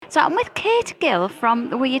So I'm with Kate Gill from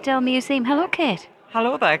the Weardale Museum. Hello, Kate.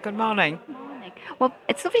 Hello there, good morning. Morning. Well,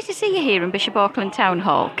 it's lovely to see you here in Bishop Auckland Town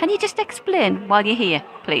Hall. Can you just explain while you're here,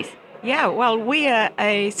 please? Yeah, well, we're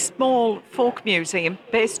a small folk museum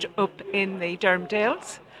based up in the Durham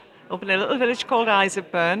Dales, up in a little village called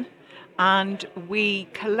Isaac and we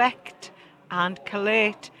collect and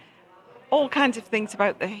collate all kinds of things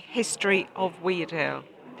about the history of Weardale.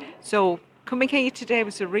 So coming here today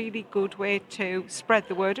was a really good way to spread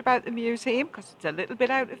the word about the museum because it's a little bit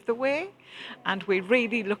out of the way, and we're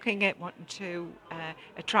really looking at wanting to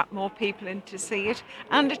attract more people in to see it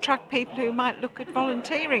and attract people who might look at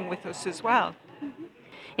volunteering with us as well.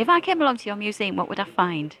 If I came along to your museum, what would I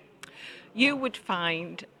find? You would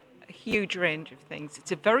find a huge range of things.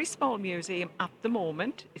 It's a very small museum at the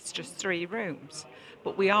moment, it's just 3 rooms,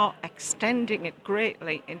 but we are extending it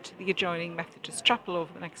greatly into the adjoining Methodist Chapel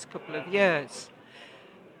over the next couple of years.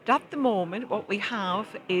 At the moment, what we have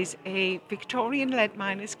is a Victorian lead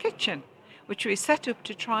miner's kitchen, which we set up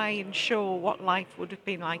to try and show what life would have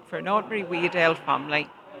been like for an ordinary Weardale family.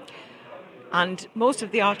 And most of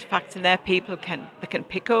the artefacts in there people can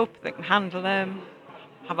pick up, they can handle them,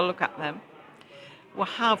 have a look at them. We'll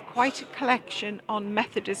have quite a collection on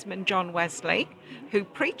Methodism and John Wesley, who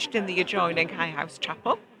preached in the adjoining High House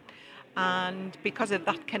Chapel. And because of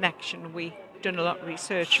that connection, we've done a lot of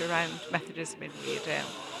research around Methodism in Weardale.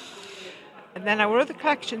 And then our other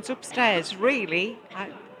collections upstairs really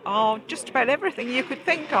are just about everything you could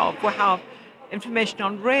think of. We have information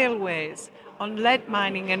on railways, on lead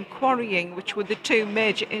mining and quarrying, which were the 2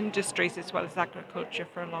 major industries as well as agriculture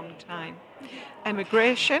for a long time.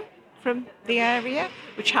 Emigration from the area,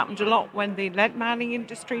 which happened a lot when the lead mining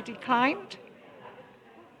industry declined.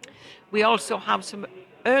 We also have some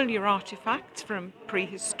earlier artefacts from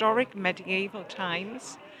prehistoric medieval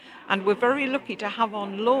times, and we're very lucky to have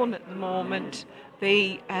on loan at the moment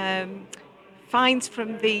the finds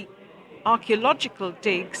from the archaeological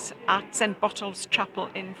digs at St Botolph's Chapel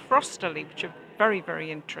in Frosterley, which are very, very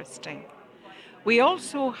interesting. We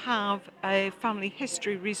also have a family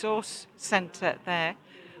history resource centre there,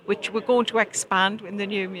 which we're going to expand in the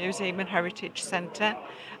new Museum and Heritage Centre,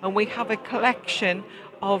 and we have a collection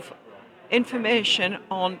of information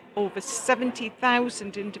on over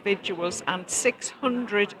 70,000 individuals and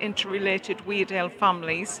 600 interrelated Weardale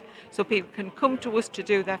families, so people can come to us to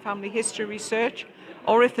do their family history research,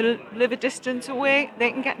 or if they live a distance away, they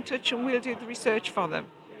can get in touch and we'll do the research for them.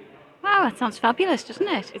 Wow, that sounds fabulous, doesn't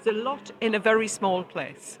it? It's a lot in a very small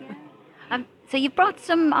place. Yeah. So you've brought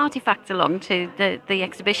some artefacts along to the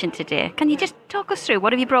exhibition today. Can you just talk us through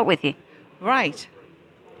what have you brought with you? Right.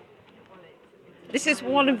 This is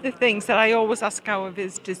one of the things that I always ask our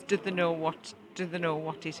visitors: do they know what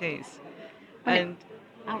it is? And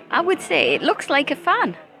I would say it looks like a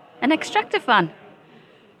fan, an extractor fan.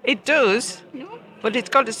 It does, No, but it's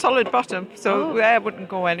got a solid bottom, so air wouldn't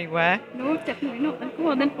go anywhere. no, definitely not. Then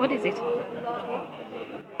go on then. What is it?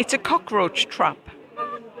 It's a cockroach trap.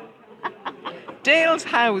 Dale's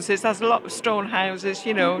houses, as a lot of stone houses,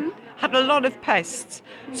 had a lot of pests.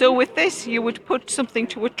 So with this, you would put something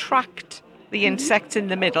to attract the insects in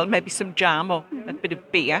the middle, maybe some jam or a bit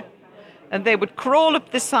of beer, and they would crawl up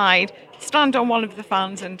the side, stand on one of the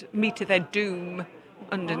fans and meet their doom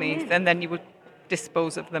underneath, and then you would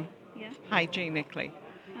dispose of them hygienically.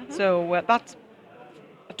 So I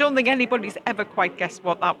don't think anybody's ever quite guessed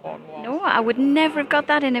what that one was. No, I would never have got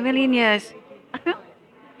that in a million years.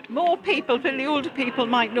 More people, the older people,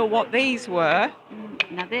 might know what these were.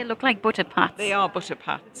 Now they look like butter pats. They are butter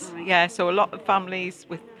pats. Right. Yeah, so a lot of families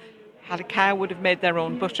had a cow would have made their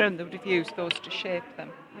own butter, and they would have used those to shape them.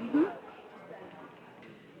 Mm-hmm.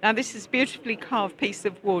 Now this is a beautifully carved piece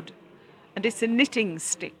of wood, and it's a knitting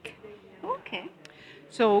stick. Okay.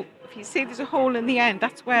 So if you see there's a hole in the end,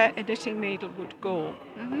 that's where a knitting needle would go.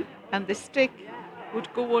 Mm-hmm. And the stick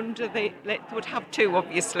would go under they would have 2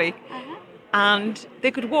 obviously, and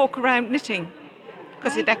they could walk around knitting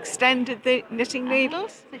because it extended the knitting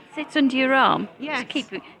needles. So it sits under your arm. Yes.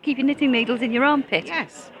 Just keep your knitting needles in your armpit.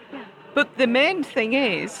 Yes. But the main thing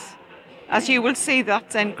is, as you will see,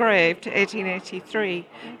 that's engraved 1883.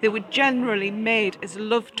 They were generally made as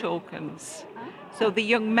love tokens. So the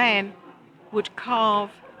young men would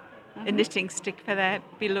carve a knitting stick for their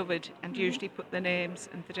beloved and usually put the names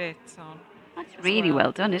and the dates on. That's really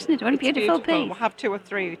well done, isn't it? What a It's beautiful piece. We'll have 2 or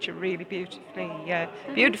 3 which are really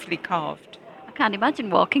beautifully carved. I can't imagine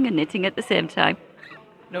walking and knitting at the same time.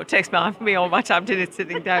 No, it takes me all my time to knit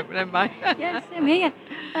sitting down, but never mind. Yes, same here.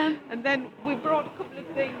 And then we brought a couple of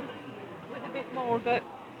things with a bit more of a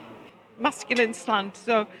masculine slant.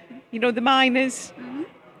 So, the miners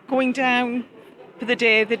going down for the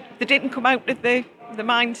day, they didn't come out with the the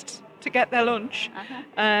mines to get their lunch,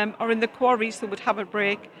 or in the quarries they would have a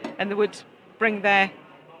break and they would bring their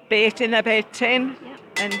bait in their bait tin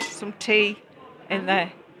and some tea in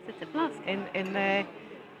their in their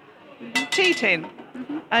tea tin.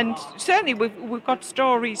 And certainly we've got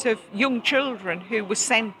stories of young children who were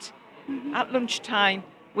sent at lunchtime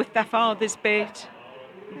with their father's bait,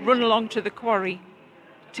 run along to the quarry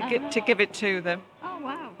to give it to them. Oh,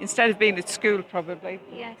 wow. Instead of being at school, probably.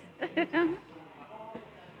 Yes.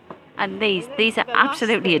 And these are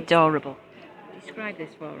absolutely adorable. Describe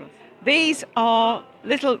this for us. These are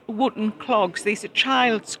little wooden clogs. These are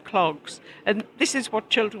child's clogs. And this is what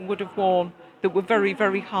children would have worn that were very,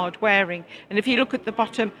 very hard wearing. And if you look at the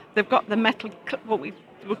bottom, they've got the metal, what we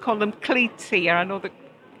would call them cleats here. I know that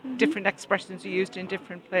different expressions are used in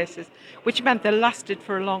different places, which meant they lasted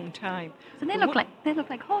for a long time. So they look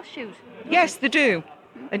like horseshoes. Yes, they do.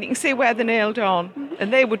 And you can see where they're nailed on.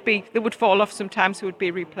 And they would fall off sometimes, they would be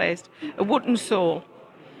replaced. A wooden sole.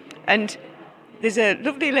 And there's a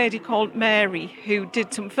lovely lady called Mary who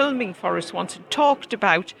did some filming for us once and talked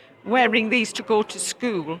about wearing these to go to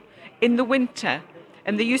school in the winter.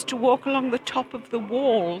 And they used to walk along the top of the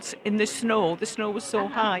walls in the snow. The snow was so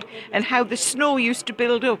high. And how the snow used to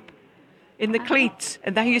build up in the cleats.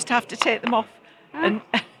 And they used to have to take them off and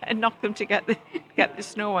knock them to get the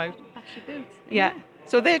snow out. That's your boots. Yeah.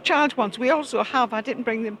 So they're child ones. We also have, I didn't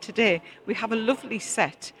bring them today, we have a lovely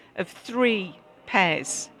set of 3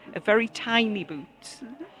 pairs of very tiny boots.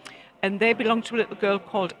 And they belong to a little girl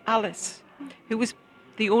called Alice, who was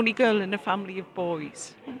the only girl in a family of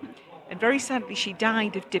boys. And very sadly, she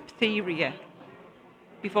died of diphtheria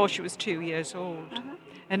before she was 2 years old.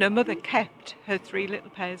 And her mother kept her 3 little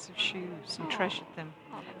pairs of shoes and treasured them.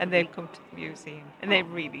 And they've come to the museum. And they're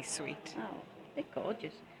really sweet. Oh, they're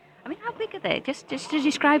gorgeous. I mean, how big are they? Just to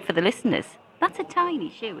describe for the listeners. That's a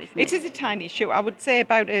tiny shoe, isn't it? It is a tiny shoe. I would say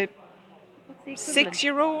about a What's the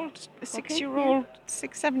equivalent? 6-year-old,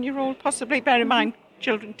 6-7-year-old, possibly. Bear in mind,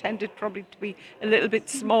 children tended probably to be a little bit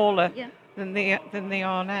smaller than they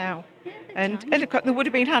are now. Yeah, And of course, they would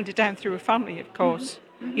have been handed down through a family, of course.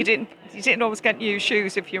 You didn't always get new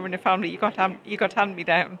shoes if you were in a family. You got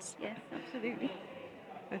hand-me-downs. Yes, absolutely.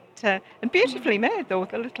 But and beautifully made though,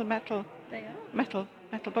 with a little metal They are. metal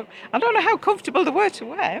book. I don't know how comfortable they were to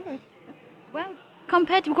wear. But Well,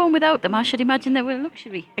 compared to going without them, I should imagine they were a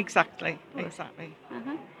luxury. exactly.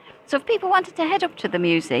 So if people wanted to head up to the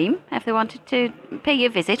museum, if they wanted to pay you a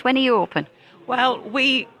visit, when are you open? Well,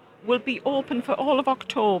 we will be open for all of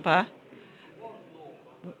October,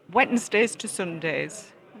 Wednesdays to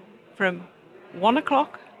Sundays, from 1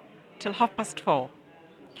 o'clock till 4:30.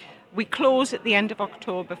 We close at the end of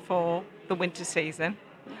October for the winter season,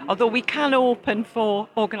 although we can open for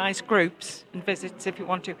organised groups and visits if you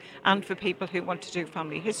want to, and for people who want to do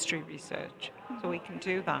family history research. So we can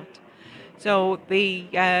do that. So the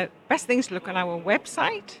best thing is to look on our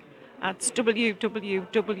website at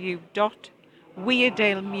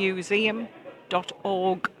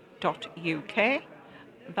www.weardalemuseum.org.uk.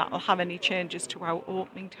 That'll have any changes to our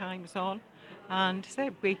opening times on. And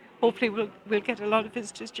we hopefully we'll get a lot of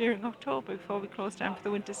visitors during October before we close down for the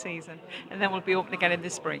winter season. And then we'll be open again in the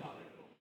spring.